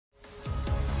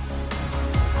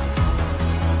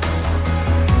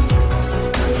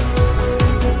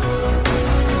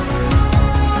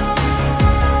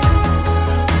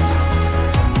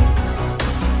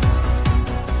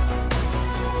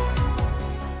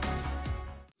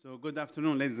good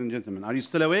afternoon, ladies and gentlemen. Are you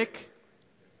still awake?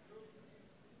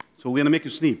 So we're going to make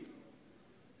you sleep.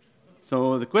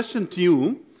 So the question to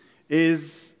you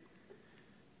is,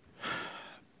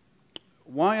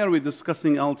 why are we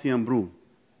discussing ALTE and BRUE?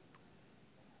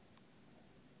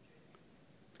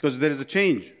 Because there is a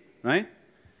change, right?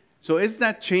 So is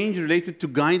that change related to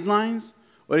guidelines,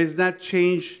 or is that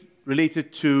change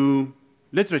related to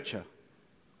literature?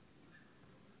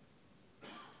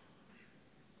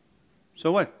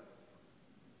 So what?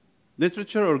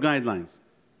 Literature or guidelines?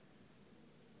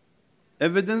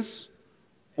 Evidence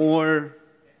or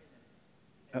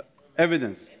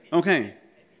evidence? Okay.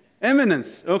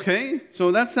 Eminence. Okay.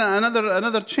 So that's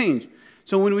another change.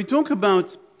 So when we talk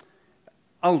about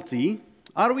ALTE,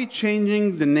 are we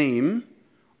changing the name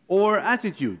or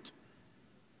attitude?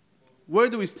 Where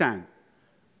do we stand?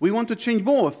 We want to change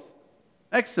both.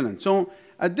 Excellent. So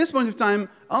at this point of time,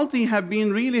 ALTE have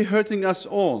been really hurting us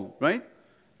all, right?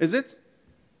 Is it?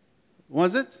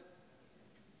 Was it?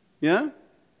 Yeah?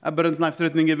 Aberrant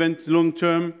life-threatening event,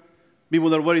 long-term.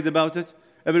 People are worried about it.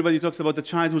 Everybody talks about the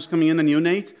child who's coming in a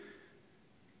neonate.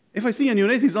 If I see a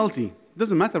neonate, he's ALTE. It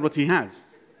doesn't matter what he has.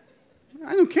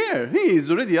 I don't care. He is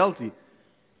already ALTE.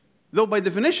 Though by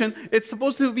definition, it's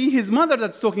supposed to be his mother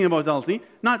that's talking about ALTE,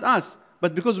 not us.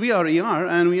 But because we are ER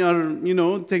and we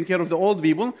are, taking care of the old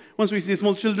people, once we see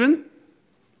small children,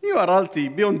 you are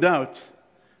ALTE, beyond doubt.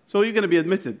 So you're going to be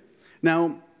admitted.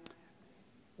 Now,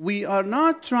 we are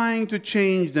not trying to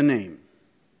change the name,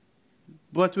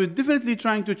 but we're definitely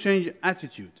trying to change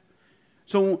attitude.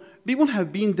 So people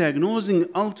have been diagnosing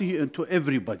ALTE to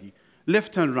everybody,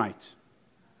 left and right.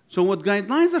 So what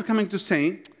guidelines are coming to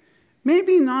say,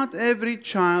 maybe not every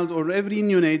child or every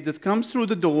neonate that comes through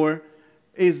the door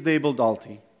is labeled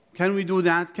ALTE. Can we do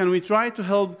that? Can we try to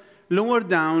help lower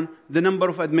down the number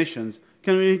of admissions?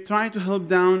 Can we try to help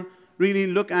down, really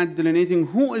look at delineating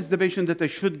who is the patient that I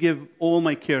should give all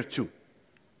my care to?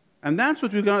 And that's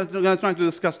what we're going to try to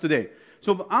discuss today.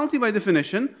 So ALTE, by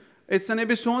definition, it's an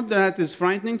episode that is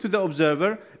frightening to the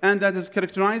observer and that is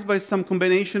characterized by some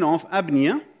combination of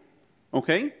apnea,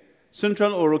 okay,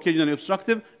 central or occasionally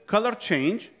obstructive, color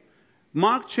change,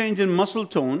 marked change in muscle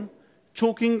tone,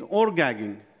 choking or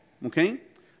gagging, okay?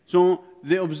 So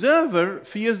the observer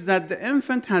fears that the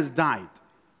infant has died.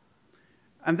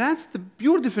 And that's the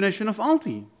pure definition of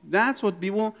ALTE. That's what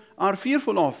people are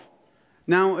fearful of.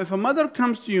 Now, if a mother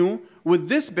comes to you with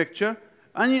this picture,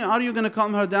 are you going to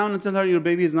calm her down and tell her your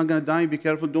baby is not going to die, be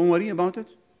careful, don't worry about it?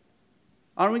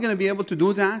 Are we going to be able to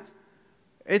do that?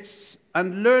 It's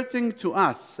alerting to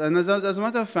us. And as a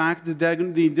matter of fact,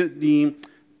 the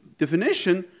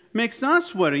definition makes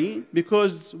us worry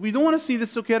because we don't want to see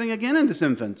this occurring again in this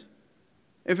infant.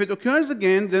 If it occurs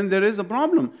again, then there is a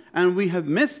problem, and we have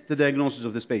missed the diagnosis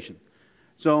of this patient.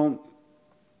 So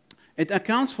it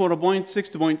accounts for 0.6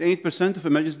 to 0.8% of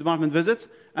emergency department visits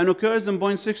and occurs in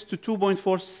 0.6 to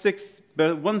 2.46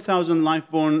 per 1,000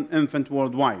 life-born infant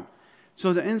worldwide.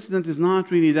 So the incident is not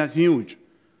really that huge.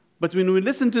 But when we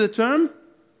listen to the term,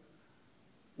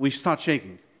 we start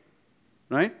shaking,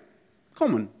 right?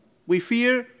 Common. We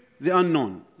fear the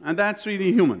unknown, and that's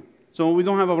really human. So we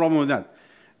don't have a problem with that.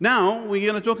 Now, we're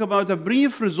going to talk about a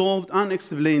brief resolved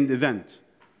unexplained event.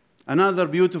 Another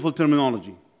beautiful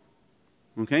terminology,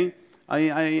 okay? I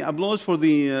applaud for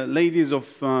the ladies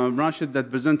of Rashid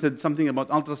that presented something about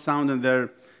ultrasound and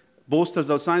their posters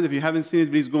outside. If you haven't seen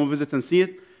it, please go and visit and see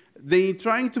it. They're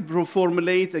trying to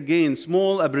formulate, again,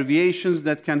 small abbreviations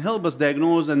that can help us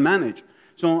diagnose and manage.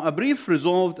 So a brief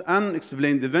resolved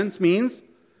unexplained event means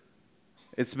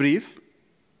it's brief,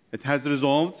 it has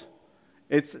resolved,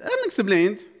 it's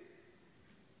unexplained,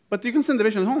 but you can send the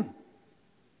patient home.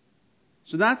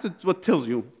 So that's what tells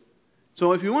you.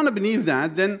 So if you want to believe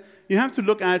that, then you have to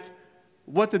look at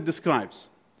what it describes.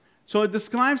 So it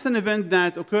describes an event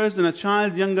that occurs in a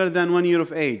child younger than 1 year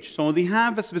of age. So they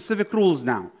have specific rules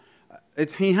now.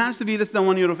 He has to be less than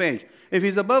 1 year of age. If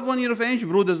he's above 1 year of age,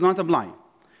 BRUE does not apply.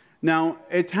 Now,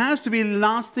 it has to be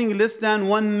lasting less than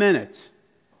 1 minute,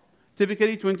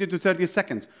 typically 20 to 30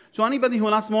 seconds. So anybody who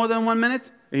lasts more than 1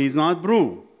 minute, he's not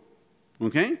BRUE.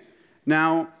 Okay?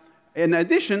 Now, in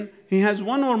addition, he has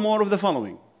one or more of the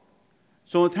following.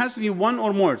 So it has to be one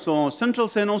or more. So central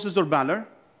cyanosis or pallor,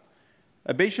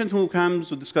 a patient who comes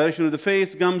with discoloration of the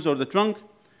face, gums, or the trunk,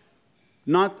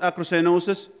 not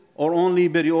acrocyanosis, or only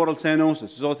perioral cyanosis.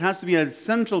 So it has to be a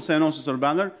central cyanosis or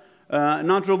pallor,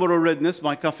 not rubor or redness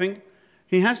by coughing.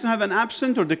 He has to have an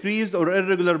absent or decreased or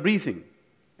irregular breathing.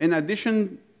 In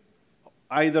addition,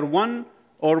 either one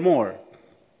or more.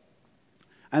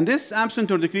 And this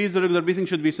absent or decreased irregular breathing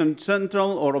should be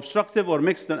central or obstructive or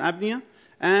mixed apnea,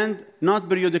 and not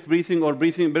periodic breathing or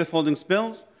breath-holding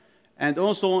spells, And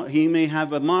also, he may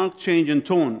have a marked change in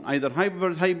tone, either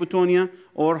hypotonia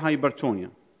or hypertonia.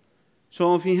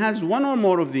 So if he has one or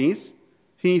more of these,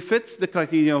 he fits the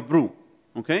criteria of BRUE,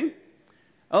 okay?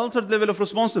 Altered level of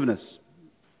responsiveness,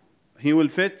 he will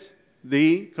fit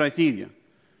the criteria.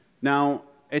 Now,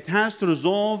 it has to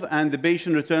resolve and the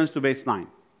patient returns to baseline.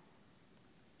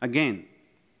 Again,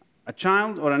 a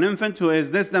child or an infant who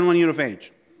is less than 1 year of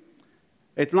age.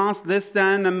 It lasts less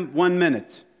than 1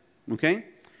 minute, okay?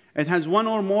 It has one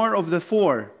or more of the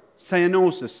 4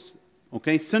 cyanosis,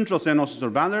 okay? Central cyanosis or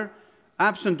pallor,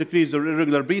 absent, decreased, or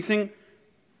irregular breathing,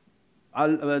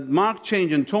 a marked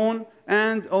change in tone,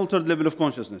 and altered level of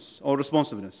consciousness or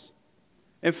responsiveness.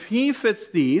 If he fits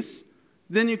these,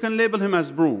 then you can label him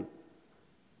as BRUE,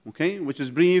 okay? Which is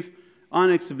brief,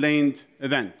 unexplained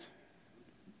event.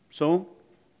 So,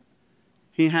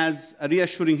 he has a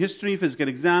reassuring history, physical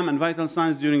exam, and vital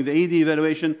signs during the AD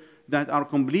evaluation that are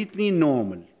completely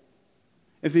normal.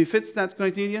 If he fits that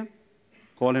criteria,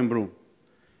 call him BRUE.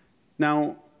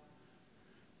 Now,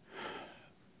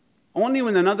 only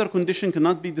when another condition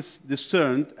cannot be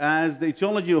discerned as the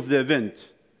etiology of the event,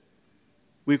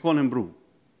 we call him BRUE.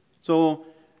 So,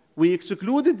 we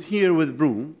excluded here with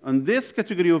BRUE, on this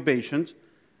category of patient,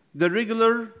 the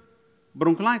regular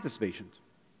bronchiolitis patient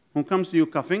who comes to you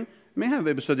coughing, may have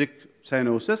episodic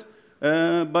cyanosis,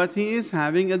 but he is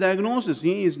having a diagnosis.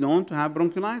 He is known to have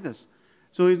bronchiolitis.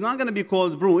 So he's not going to be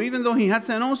called BRUE, even though he had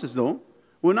cyanosis, though.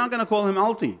 We're not going to call him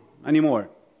ALTE anymore,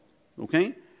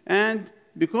 okay? And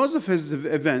because of his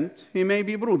event, he may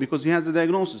be BRUE because he has the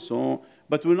diagnosis. So,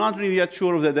 but we're not really yet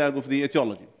sure of the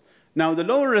etiology. Now, the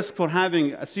lower risk for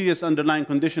having a serious underlying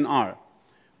condition are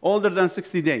older than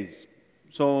 60 days.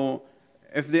 So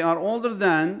if they are older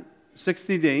than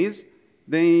 60 days,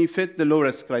 they fit the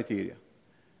low-risk criteria.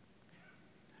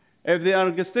 If they are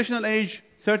gestational age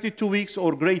 32 weeks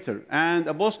or greater and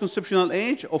a post-conceptional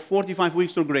age of 45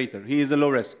 weeks or greater, he is a low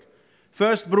risk.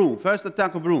 First BRUE, first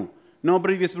attack of BRUE, no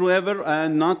previous BRUE ever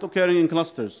and not occurring in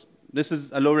clusters. This is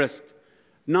a low risk.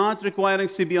 Not requiring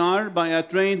CPR by a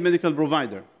trained medical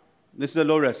provider. This is a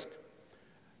low risk.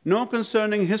 No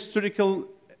concerning historical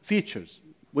features,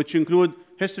 which include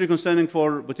history concerning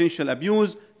for potential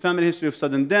abuse, family history of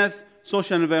sudden death,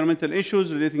 social and environmental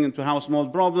issues relating to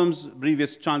household problems,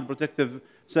 previous child protective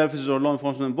services or law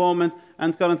enforcement involvement,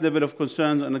 and current level of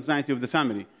concern and anxiety of the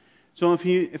family. So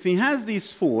if he has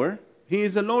these 4, he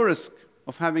is a low risk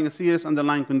of having a serious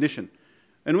underlying condition.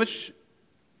 In which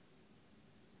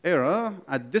era,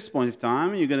 at this point of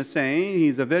time, you're going to say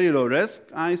he's a very low risk.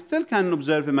 I still can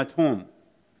observe him at home,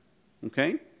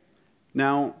 okay?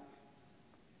 Now,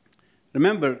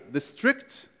 remember, the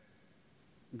strict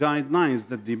guidelines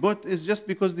that they put is just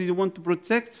because they want to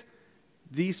protect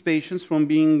these patients from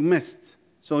being missed.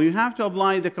 So you have to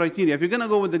apply the criteria. If you're going to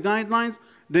go with the guidelines,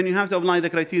 then you have to apply the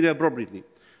criteria appropriately.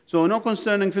 So no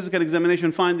concerning physical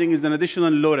examination finding is an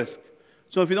additional low risk.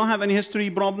 So if you don't have any history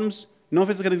problems, no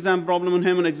physical exam problem on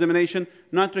him on examination,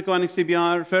 not requiring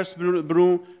CPR, first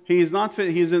BRUE, he is not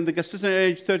fit, he's in the gestational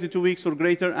age 32 weeks or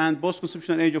greater and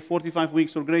post-conceptional age of 45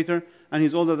 weeks or greater, and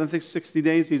he's older than 60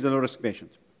 days, he's a low-risk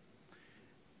patient.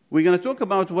 We're going to talk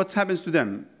about what happens to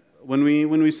them when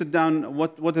we sit down,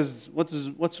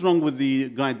 what's wrong with the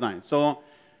guidelines. So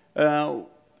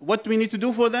what do we need to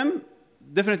do for them?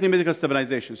 Definitely medical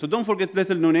stabilization. So don't forget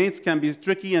little neonates can be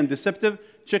tricky and deceptive.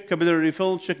 Check capillary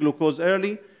refill, check glucose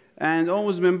early. And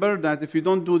always remember that if you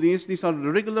don't do these are the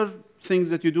regular things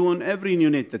that you do on every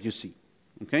neonate that you see,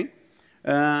 okay?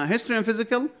 History and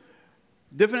physical,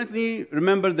 definitely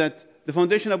remember that the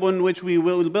foundation upon which we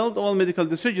will build all medical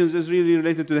decisions is really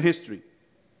related to the history.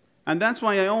 And that's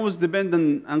why I always depend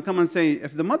on and come and say,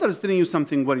 if the mother is telling you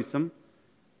something worrisome,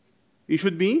 you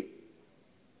should be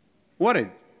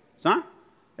worried. So,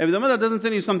 if the mother doesn't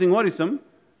tell you something worrisome,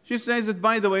 she says that,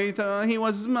 by the way, he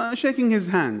was shaking his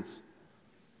hands.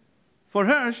 For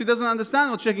her, she doesn't understand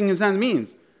what shaking his hand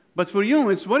means. But for you,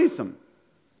 it's worrisome.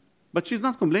 But she's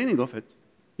not complaining of it.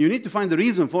 You need to find the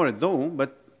reason for it, though.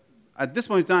 But at this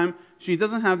point in time, she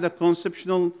doesn't have the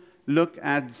conceptual look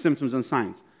at symptoms and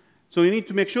signs. So you need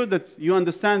to make sure that you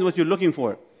understand what you're looking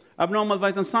for. Abnormal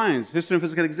vital signs, history and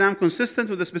physical exam consistent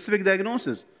with a specific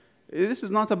diagnosis. This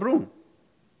is not a BRUE.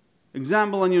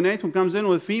 Example, a neonate who comes in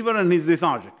with fever and he's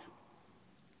lethargic.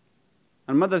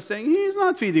 And mother saying, he's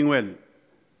not feeding well.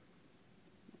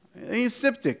 He's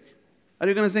septic. Are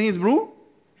you going to say he's BRUE?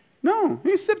 No,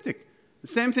 he's septic. The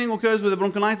same thing occurs with a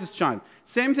bronchiolitis child.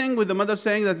 Same thing with the mother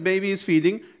saying that baby is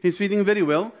feeding. He's feeding very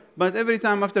well, but every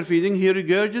time after feeding, he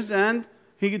regurgitates and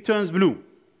he turns blue.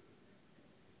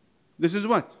 This is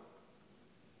what?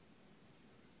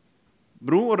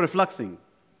 BRUE or refluxing?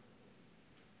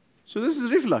 So this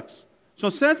is reflux. So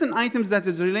certain items that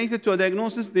is related to a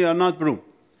diagnosis, they are not BRUE.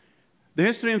 The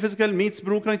history and physical meets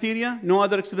BRUE criteria, no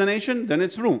other explanation, then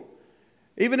it's BRUE.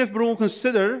 Even if BRUE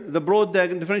consider the broad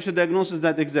differential diagnosis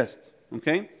that exists,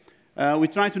 okay? We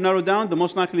try to narrow down the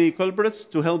most likely culprits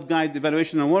to help guide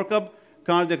evaluation and workup,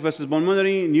 cardiac versus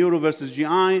pulmonary, neuro versus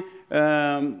GI,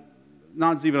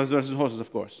 not zebras versus horses,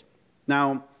 of course.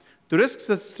 Now, to risk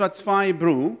stratify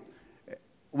BRUE,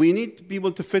 we need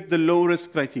people to fit the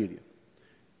low-risk criteria.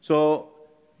 So,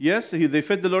 yes, if they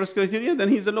fit the low-risk criteria, then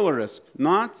he's a lower risk.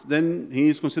 Not, then he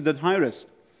is considered high risk.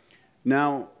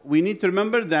 Now, we need to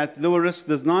remember that lower risk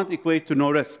does not equate to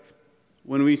no risk.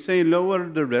 When we say lower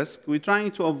the risk, we're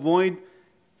trying to avoid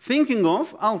thinking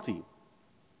of ALTE.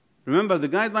 Remember, the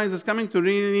guidelines is coming to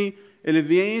really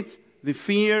alleviate the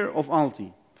fear of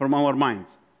ALTE from our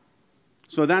minds.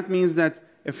 So that means that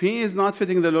if he is not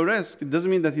fitting the low risk, it doesn't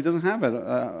mean that he doesn't have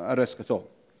a risk at all.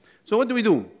 So what do we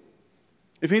do?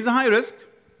 If he's a high risk,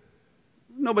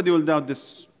 nobody will doubt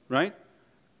this, right?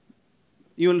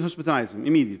 You will hospitalize him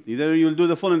immediately. Then you'll do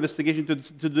the full investigation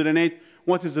to delineate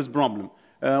what is his problem.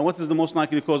 What is the most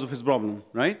likely cause of his problem,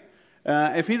 right?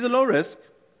 If he's a low risk,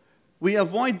 we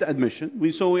avoid the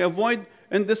admission. So we avoid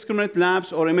indiscriminate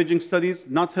labs or imaging studies,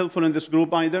 not helpful in this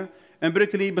group either.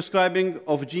 Empirically prescribing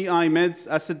of GI meds,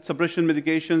 acid suppression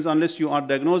medications, unless you are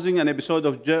diagnosing an episode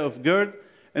of GERD,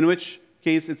 in which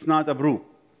case it's not a BRUE.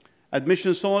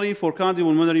 Admission solely for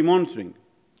cardiopulmonary monitoring.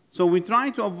 So we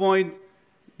try to avoid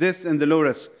this in the low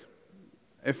risk.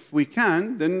 If we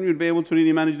can, then we'll be able to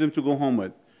really manage them to go home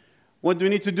with. What do we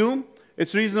need to do?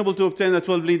 It's reasonable to obtain a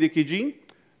 12-lead EKG.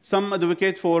 Some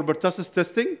advocate for pertussis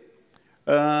testing.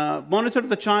 Monitor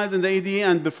the child in the AD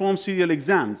and perform serial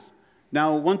exams.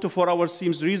 Now, 1 to 4 hours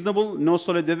seems reasonable, no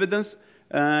solid evidence.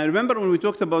 Remember when we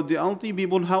talked about the ALTE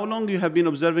people, how long you have been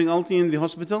observing ALTE in the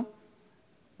hospital?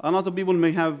 A lot of people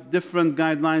may have different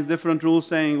guidelines, different rules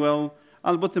saying, well,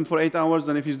 I'll put him for 8 hours,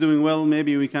 and if he's doing well,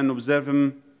 maybe we can observe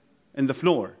him in the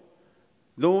floor.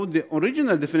 Though the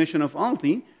original definition of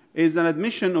ALTE is an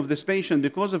admission of this patient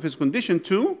because of his condition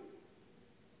to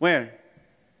where?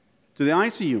 To the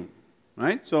ICU,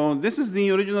 right? So this is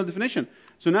the original definition.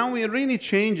 So now we are really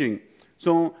changing.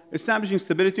 So establishing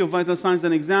stability of vital signs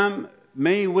and exam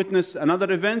may witness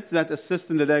another event that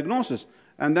assists in the diagnosis.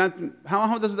 And that,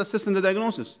 how does it assist in the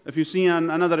diagnosis if you see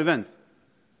another event?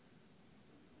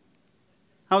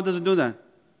 How does it do that?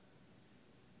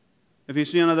 If you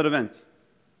see another event?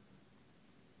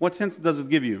 What hints does it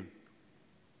give you?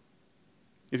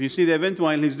 If you see the event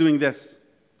while he's doing this,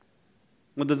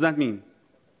 what does that mean?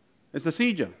 It's a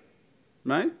seizure,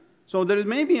 right? So there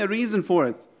may be a reason for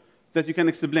it that you can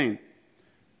explain.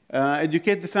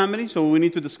 Educate the family, so we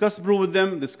need to discuss BRUE with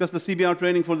them, discuss the CPR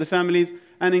training for the families,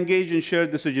 and engage in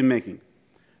shared decision-making.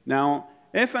 Now,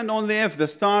 if and only if the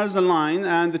stars align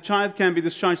and the child can be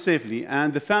discharged safely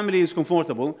and the family is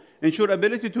comfortable, ensure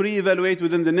ability to reevaluate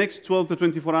within the next 12 to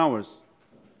 24 hours.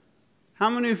 How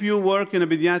many of you work in a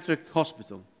pediatric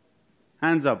hospital?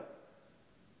 Hands up.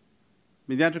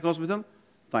 Pediatric hospital?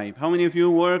 Type. How many of you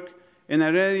work in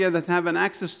an area that have an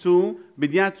access to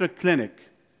pediatric clinic?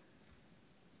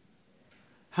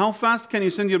 How fast can you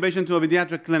send your patient to a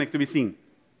pediatric clinic to be seen?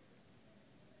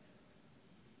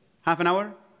 Half an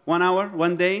hour? 1 hour?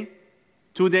 1 day?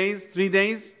 2 days? 3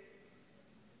 days?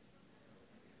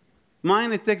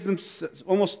 Mine, it takes them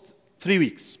almost 3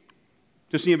 weeks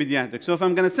to see a pediatric. So if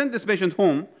I'm going to send this patient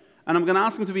home and I'm going to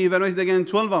ask him to be evaluated again in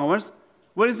 12 hours,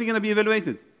 where is he going to be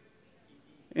evaluated?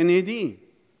 In AD,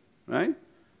 right?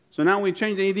 So now we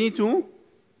change the AD to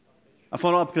a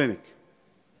follow-up clinic.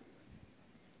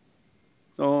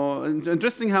 So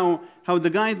interesting how the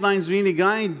guidelines really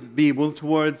guide people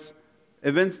towards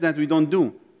events that we don't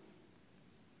do.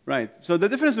 Right. So the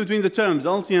difference between the terms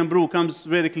ALTE and BRUE comes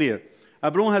very clear. A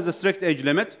BRUE has a strict age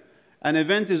limit. An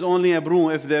event is only a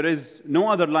BRUE if there is no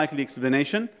other likely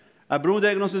explanation. A BRUE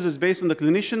diagnosis is based on the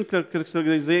clinician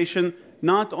characterization,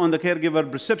 not on the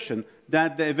caregiver perception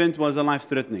that the event was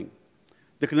life-threatening.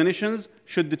 The clinicians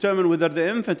should determine whether the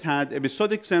infant had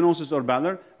episodic cyanosis or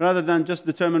pallor, rather than just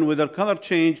determine whether color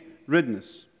change,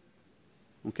 redness.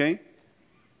 Okay?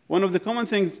 One of the common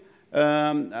things,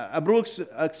 a BRUE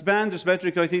expands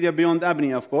respiratory criteria beyond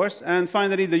apnea, of course. And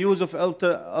finally, the use of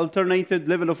alternated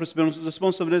level of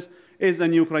responsiveness is a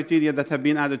new criteria that have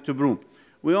been added to BRUE.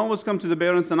 We always come to the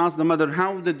parents and ask the mother,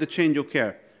 how did the change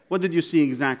occur? What did you see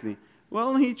exactly?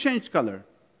 Well, he changed color.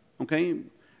 Okay?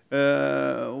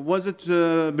 Was it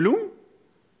blue?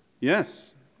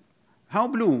 Yes. How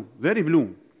blue? Very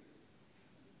blue.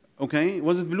 Okay.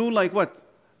 Was it blue like what?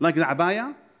 Like the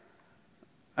abaya?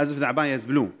 As if the abaya is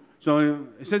blue. So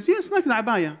he says, yes, like the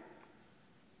abaya.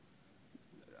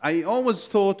 I always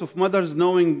thought of mothers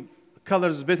knowing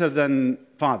colors better than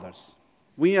fathers.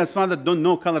 We as fathers don't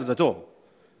know colors at all.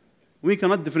 We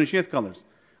cannot differentiate colors.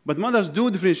 But mothers do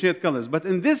differentiate colors. But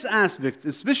in this aspect,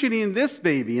 especially in this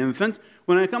baby, infant,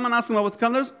 when I come and ask them about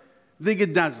colors, they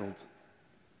get dazzled.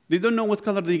 They don't know what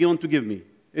color they're going to give me.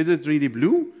 Is it really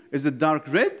blue? Is it dark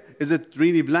red? Is it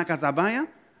really black as abaya?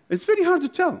 It's very hard to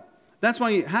tell. That's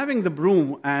why having the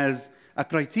BRUE as a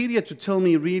criteria to tell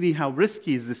me really how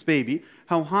risky is this baby,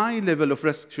 how high level of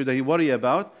risk should I worry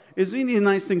about, is really a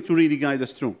nice thing to really guide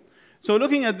us through. So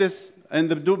looking at this and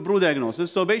the BRUE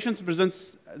diagnosis, so patient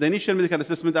presents the initial medical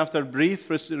assessment after a brief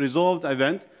resolved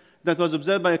event that was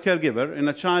observed by a caregiver in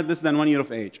a child less than 1 year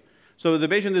of age. So the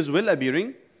patient is well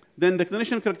appearing. Then the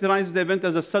clinician characterizes the event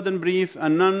as a sudden, brief,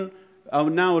 and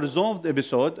now resolved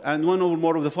episode, and one or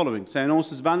more of the following: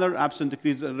 cyanosis, pallor, absent,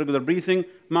 decreased regular breathing,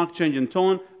 marked change in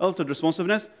tone, altered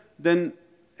responsiveness. Then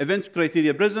event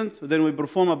criteria present. Then we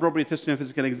perform appropriate history and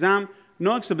physical exam.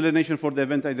 No explanation for the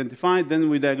event identified. Then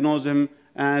we diagnose him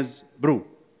as BRUE.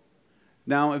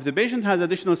 Now, if the patient has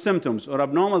additional symptoms or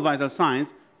abnormal vital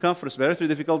signs, cough, respiratory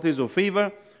difficulties, or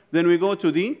fever, then we go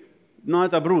to the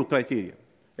not a BRUE criteria.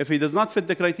 If he does not fit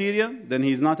the criteria, then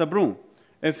he's not a BRUE.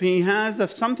 If he has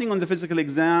something on the physical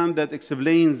exam that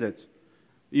explains it,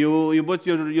 you put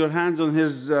your hands on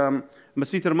his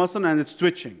masseter muscle and it's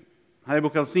twitching,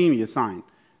 hypocalcemia sign,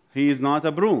 he is not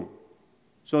a BRUE.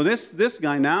 So this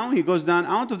guy now, he goes down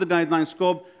out of the guideline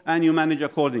scope and you manage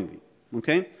accordingly.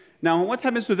 Okay? Now, what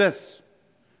happens to this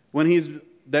when he's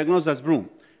diagnosed as BRUE?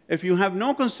 If you have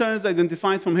no concerns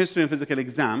identified from history and physical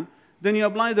exam, then you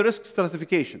apply the risk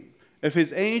stratification. If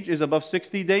his age is above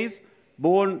 60 days,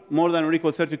 born more than or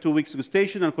equal 32 weeks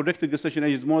gestation, and corrected gestation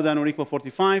age is more than or equal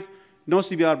 45, no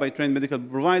CPR by trained medical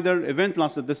provider, event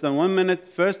lasted less than 1 minute,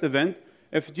 first event.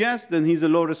 If yes, then he's a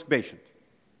low-risk patient.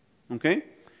 Okay?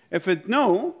 If it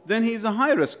no, then he's a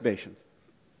high-risk patient.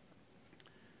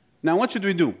 Now, what should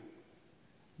we do?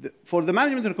 For the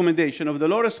management recommendation of the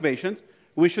low-risk patient,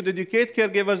 we should educate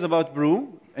caregivers about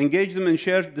BRUE, engage them in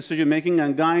shared decision-making,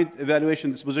 and guide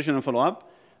evaluation, disposition, and follow-up.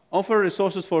 Offer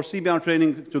resources for CPR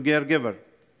training to caregiver.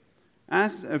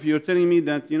 As if you're telling me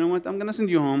that, you know what, I'm going to send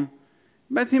you home,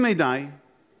 but he may die,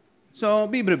 so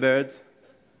be prepared.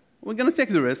 We're going to take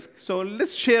the risk, so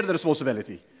let's share the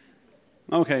responsibility.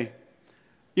 Okay.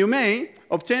 You may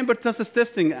obtain pertussis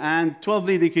testing and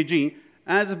 12-lead EKG,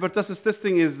 as if pertussis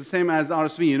testing is the same as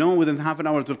RSV, you know, within half an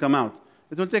hour it will come out.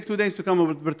 It will take 2 days to come up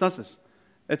with pertussis.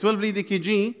 A 12-lead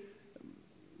EKG,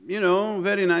 you know,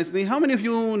 very nicely. How many of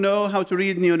you know how to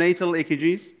read neonatal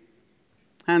EKGs?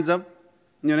 Hands up.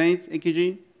 Neonate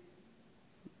EKG?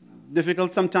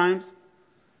 Difficult sometimes?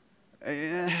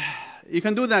 You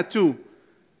can do that too.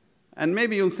 And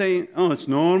maybe you'll say, oh, it's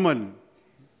normal.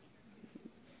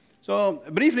 So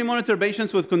briefly monitor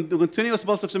patients with continuous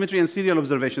pulse oximetry and serial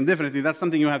observation. Definitely, that's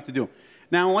something you have to do.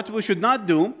 Now, what we should not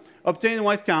do, obtain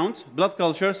white count, blood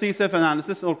culture, CSF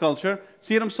analysis or culture,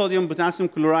 serum sodium, potassium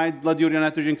chloride, blood urea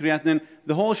nitrogen, creatinine,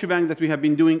 the whole shebang that we have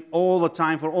been doing all the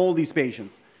time for all these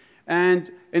patients.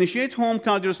 And initiate home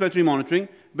cardiorespiratory monitoring,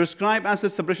 prescribe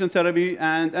acid suppression therapy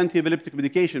and anti-epileptic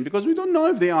medication, because we don't know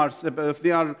if they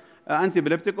are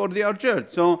anti-epileptic or they are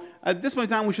GERD. So at this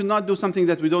point in time, we should not do something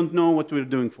that we don't know what we're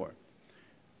doing for.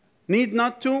 Need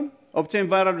not to obtain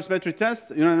viral respiratory test,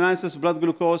 urine analysis, blood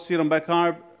glucose, serum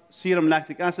bicarb, serum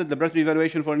lactic acid, laboratory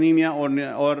evaluation for anemia or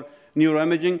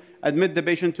neuroimaging, admit the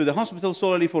patient to the hospital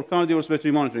solely for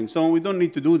cardiorespiratory monitoring. So we don't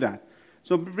need to do that.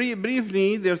 So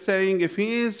briefly, they're saying if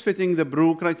he is fitting the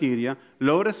BRUE criteria,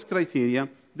 low-risk criteria,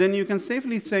 then you can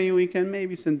safely say we can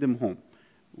maybe send them home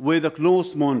with a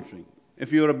close monitoring,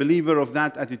 if you're a believer of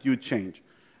that attitude change.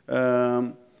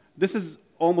 This is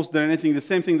almost the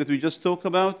same thing that we just talked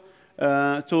about.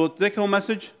 So take-home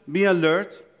message, be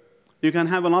alert. You can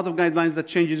have a lot of guidelines that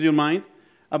changes your mind.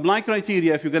 Apply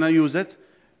criteria if you're going to use it.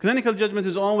 Clinical judgment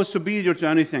is always superior to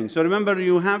anything. So remember,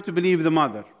 you have to believe the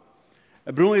mother.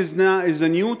 BRUE is a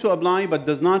new to apply, but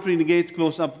does not renegate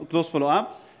close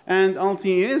follow-up. And ALTE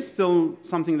is still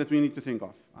something that we need to think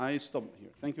of. I stop here.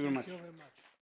 Thank you very much.